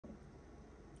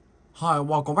Hi,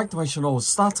 welcome back to my channel.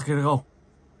 Start to go.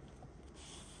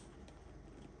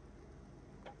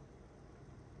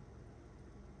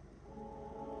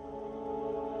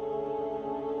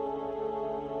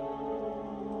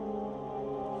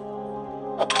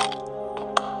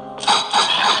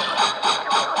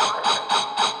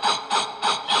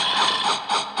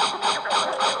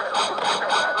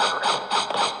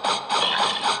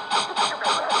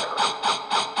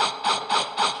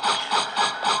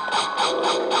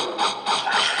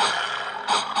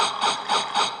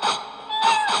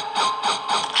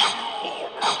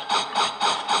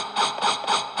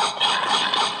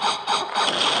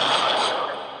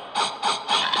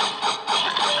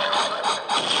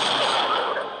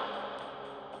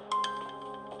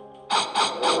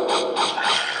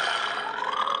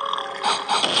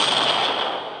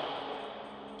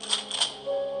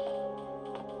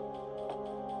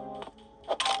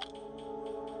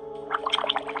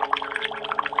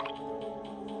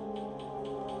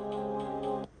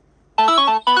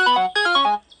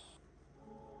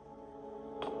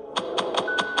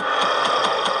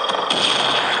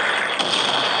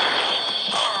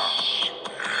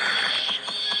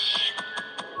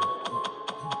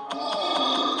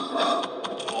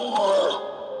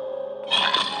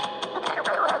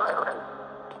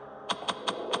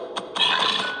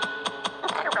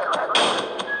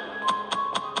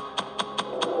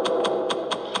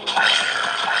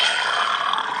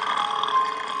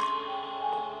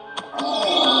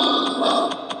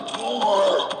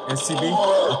 SCB,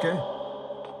 okay.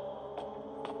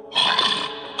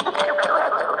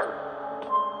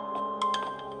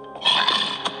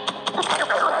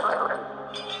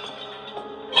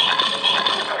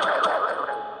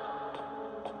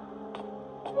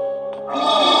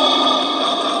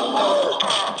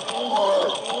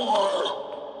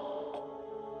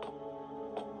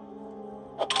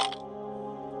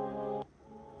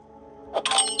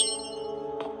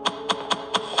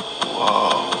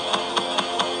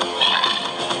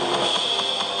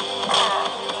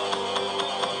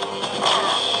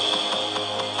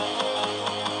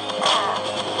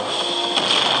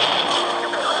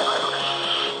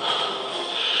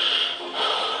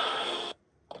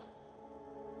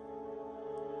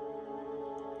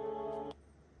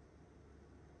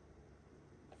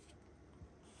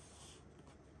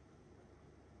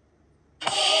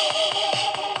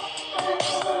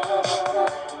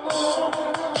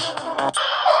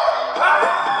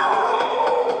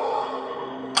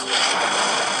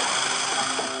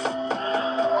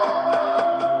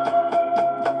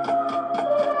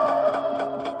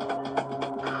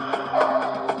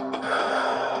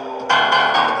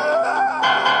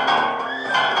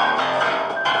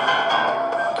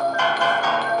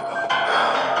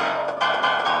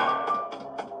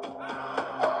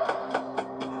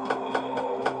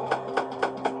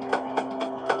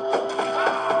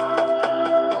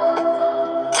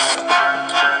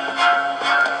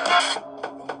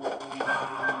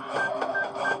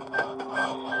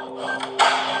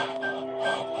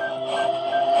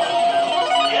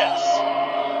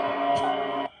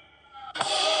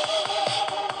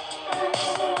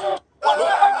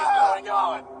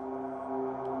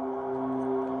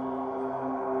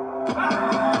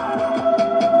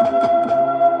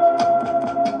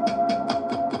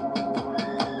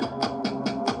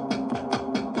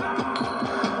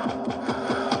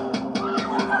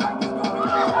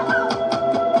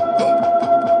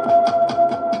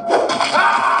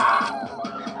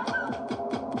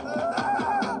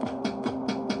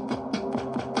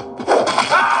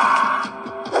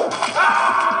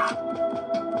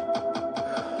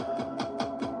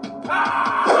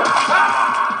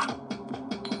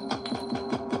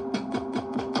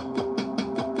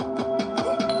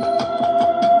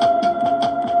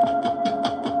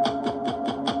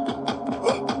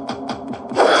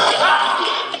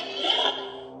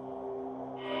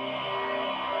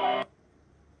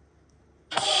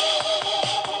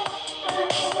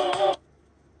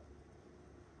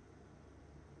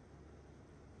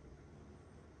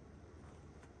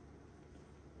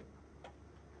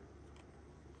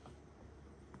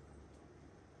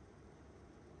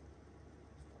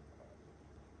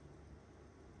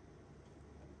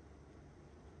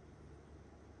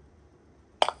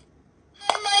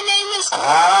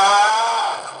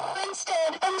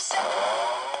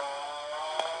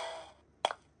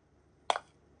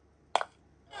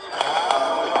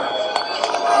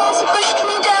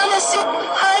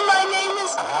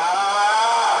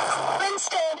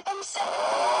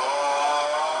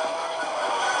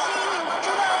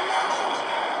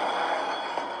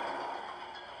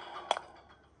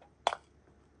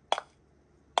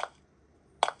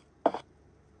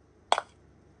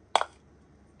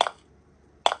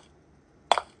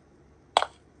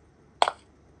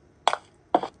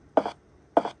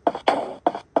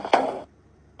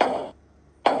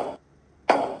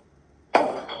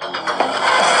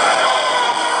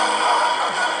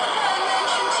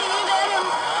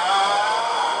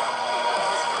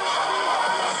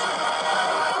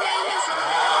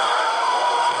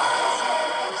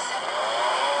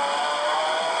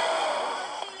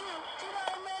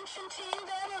 Of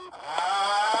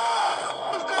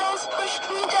girls pushed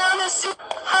me down a seat.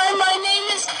 Hi, my name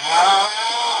is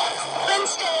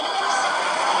Winston.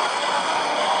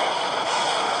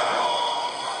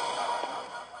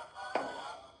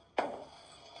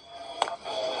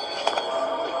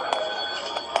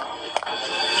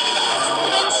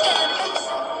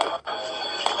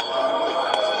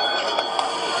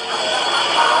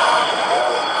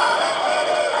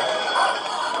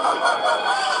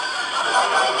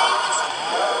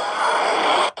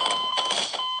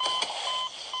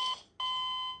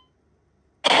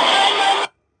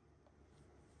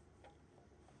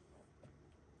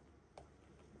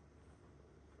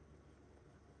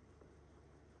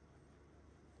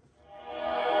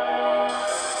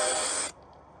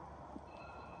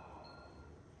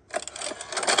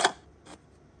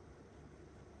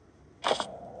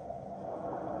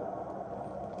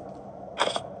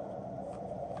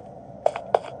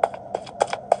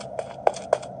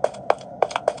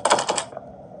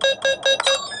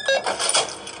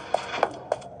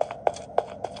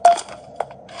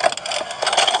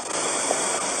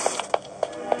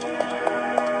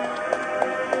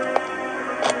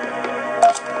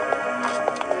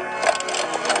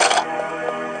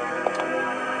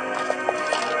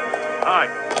 Hi,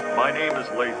 my name is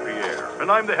Leif Pierre, and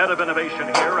I'm the head of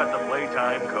innovation here at the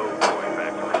Playtime Code Toy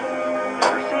Factory. If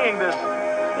you're seeing this,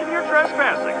 then you're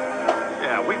trespassing.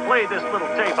 Yeah, we play this little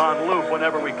tape on loop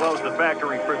whenever we close the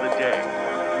factory for the day.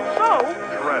 So,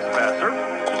 trespasser,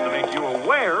 just to make you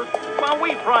aware, while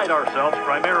we pride ourselves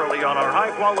primarily on our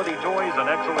high-quality toys and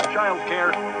excellent child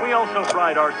care, we also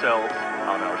pride ourselves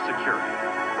on our security.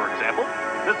 For example,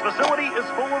 this facility is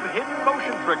full of hidden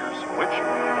motion triggers, which,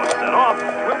 once set off,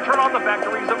 will turn on the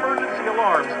factory's emergency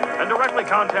alarms and directly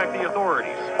contact the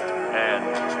authorities. And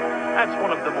that's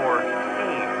one of the more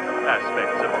tame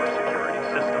aspects of our security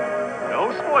system.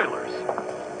 No spoilers.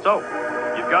 So,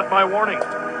 you've got my warning.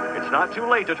 It's not too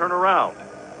late to turn around.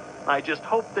 I just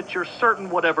hope that you're certain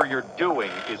whatever you're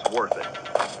doing is worth it.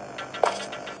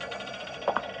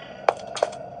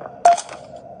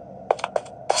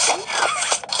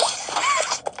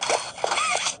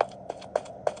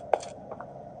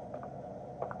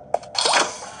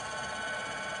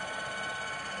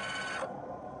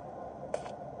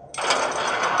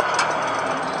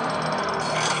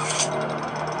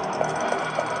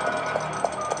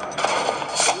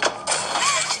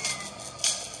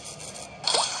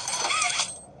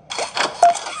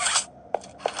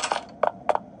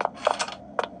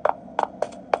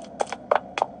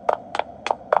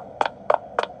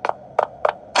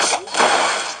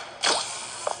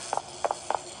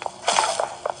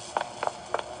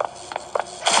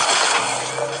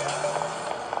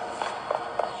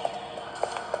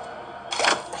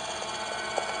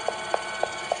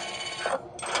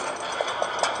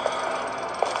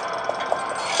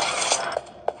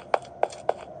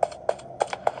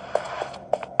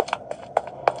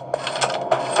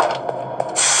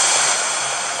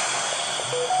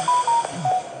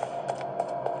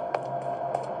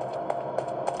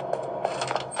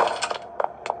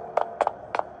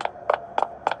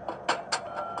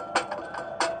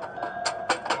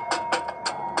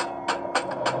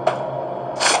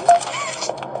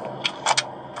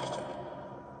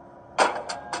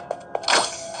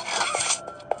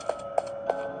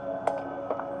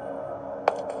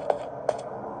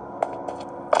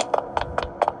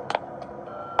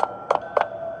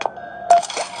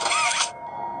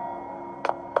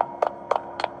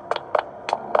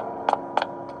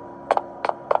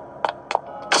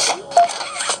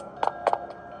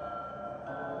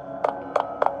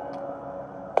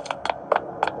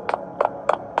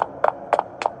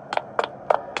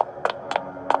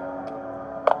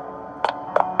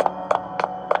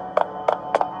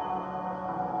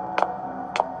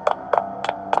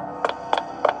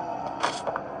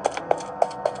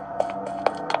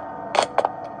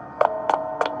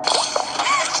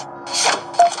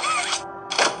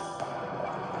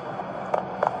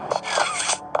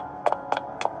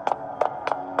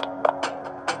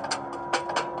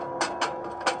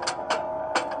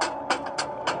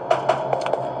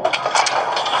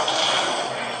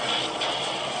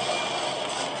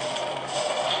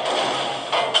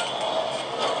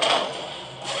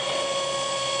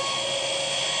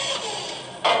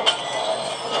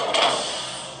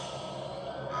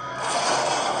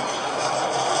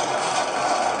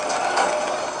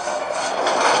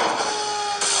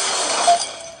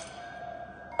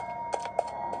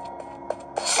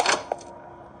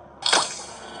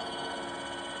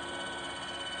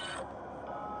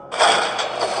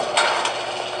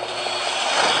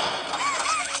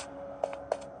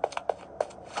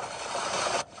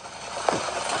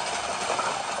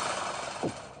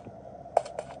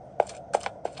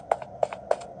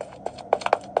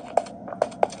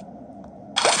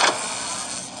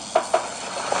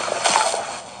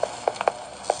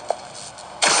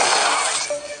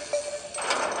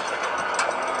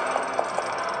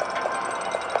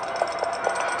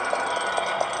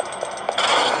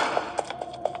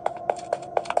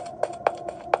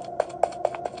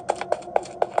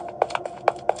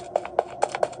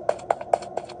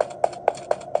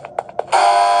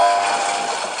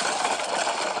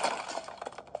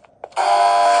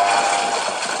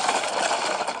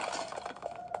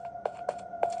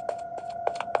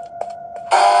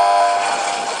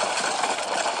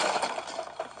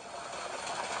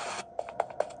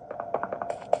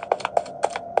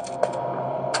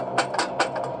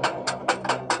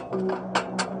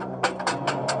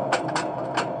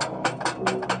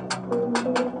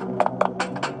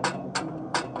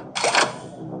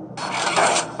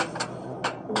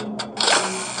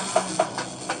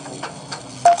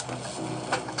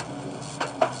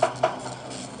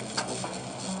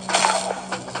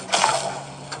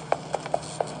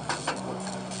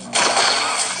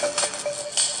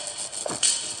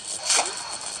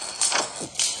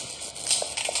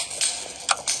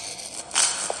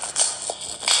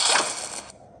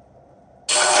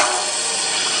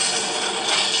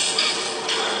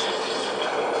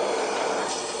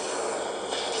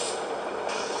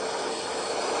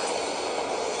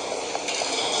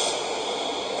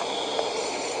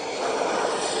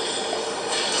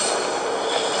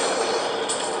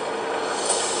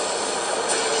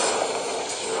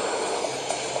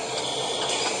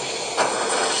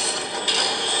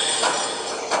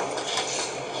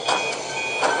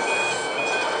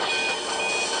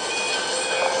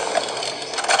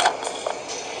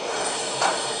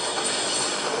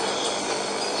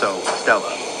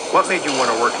 What made you want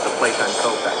to work at the Playtime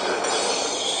Co factory?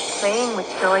 Playing with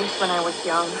toys when I was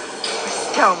young was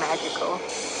so magical.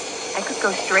 I could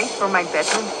go straight from my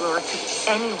bedroom floor to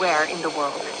anywhere in the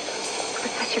world. It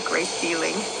was such a great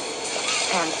feeling.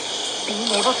 And being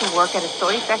able to work at a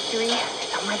toy factory,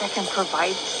 somewhere that can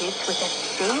provide kids with that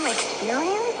same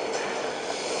experience,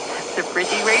 that's a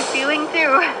pretty great feeling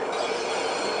too.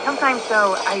 Sometimes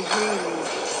though, I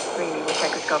really wish I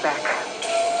could go back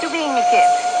to being a kid,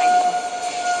 I mean.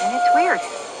 And it's weird,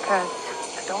 because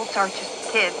adults are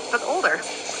just kids, but older.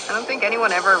 I don't think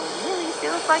anyone ever really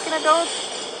feels like an adult.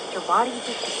 Your body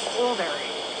just gets older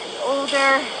and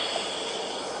older,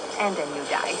 and then you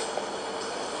die.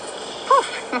 Poof!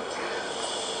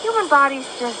 Human bodies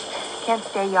just can't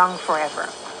stay young forever.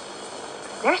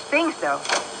 There's things though,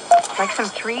 like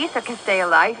some trees that can stay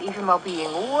alive even while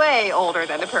being way older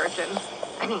than a person.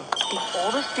 I mean, the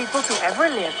oldest people to ever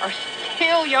live are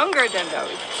still younger than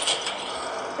those.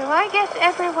 So I guess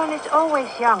everyone is always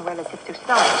young relative to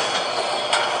science,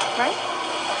 right?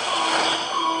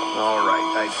 All right,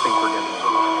 I think we're getting a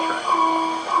little off track.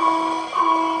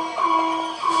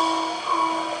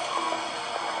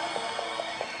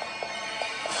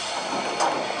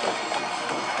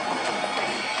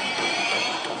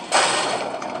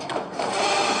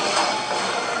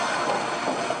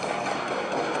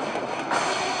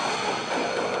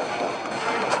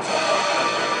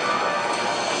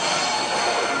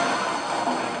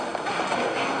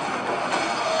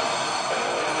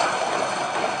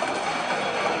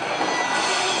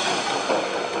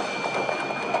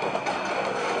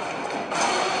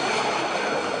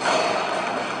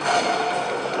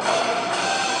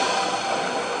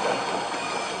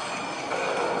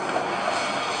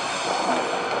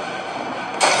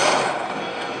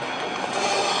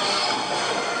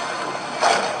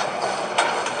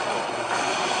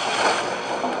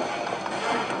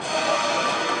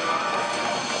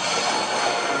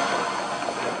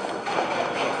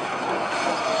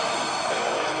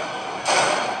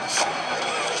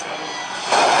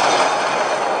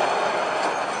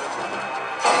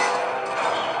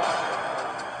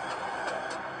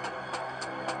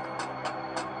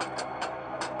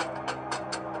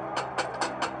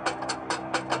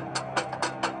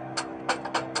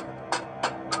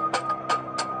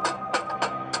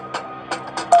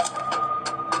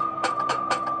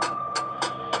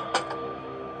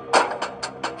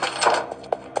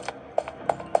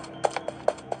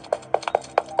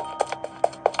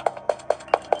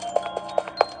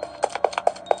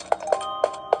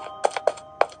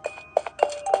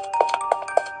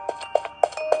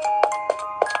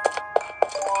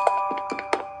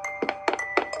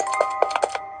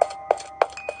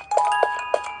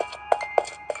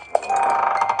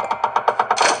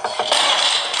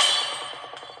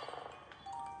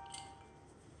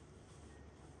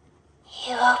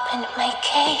 You opened my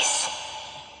case.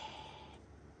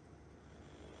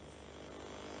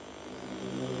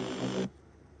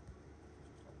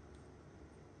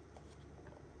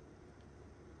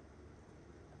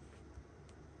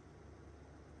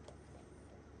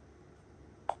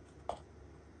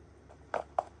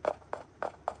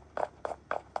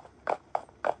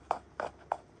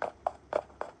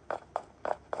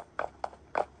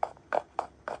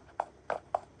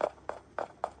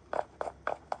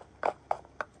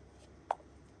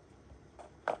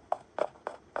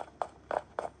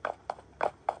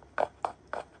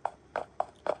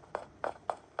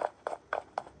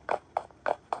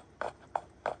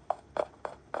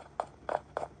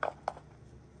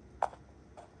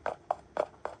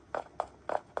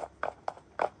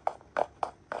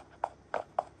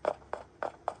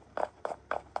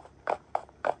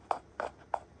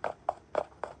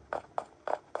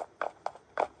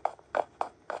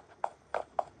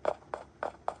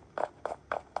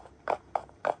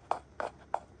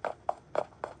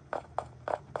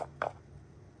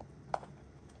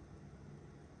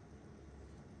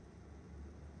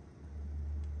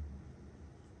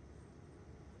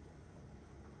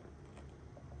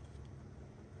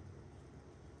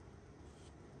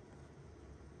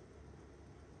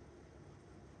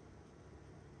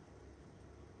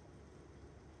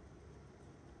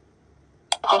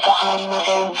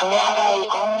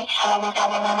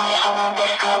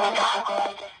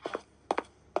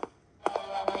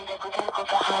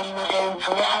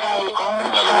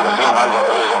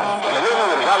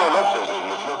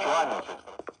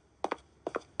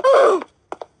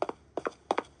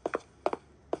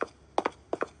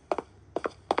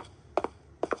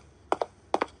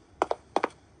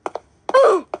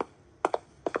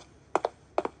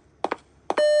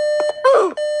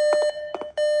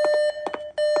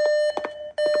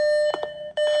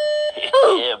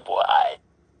 Yeah, boy.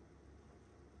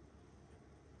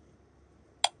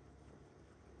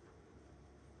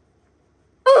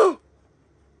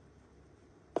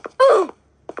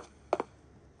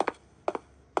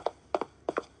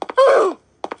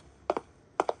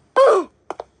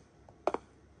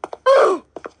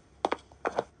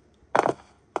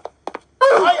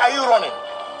 are you running?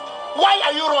 Why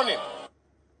are you running?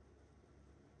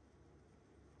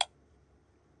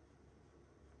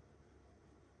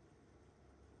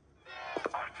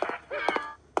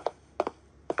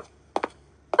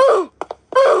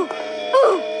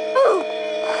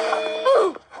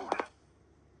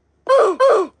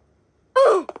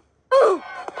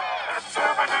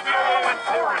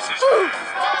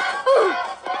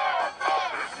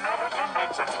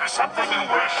 Something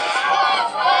you wish.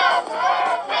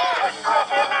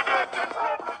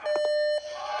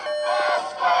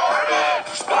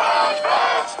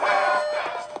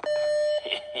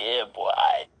 Yeah, boy.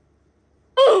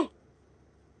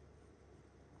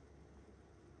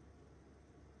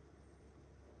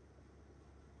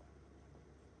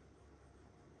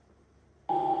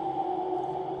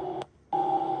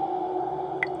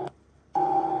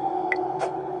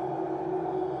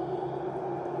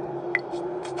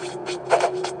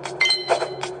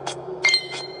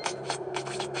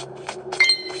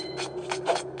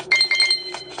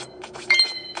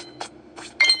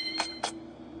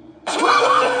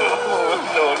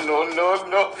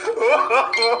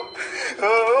 No.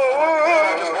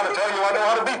 I just want to tell you I know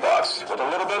how to beatbox with a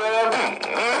little bit of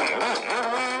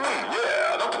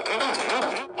yeah.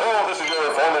 Oh, this is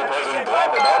your former president,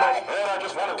 Barack Obama, and I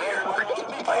just want to tell you I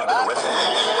know how to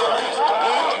beatbox.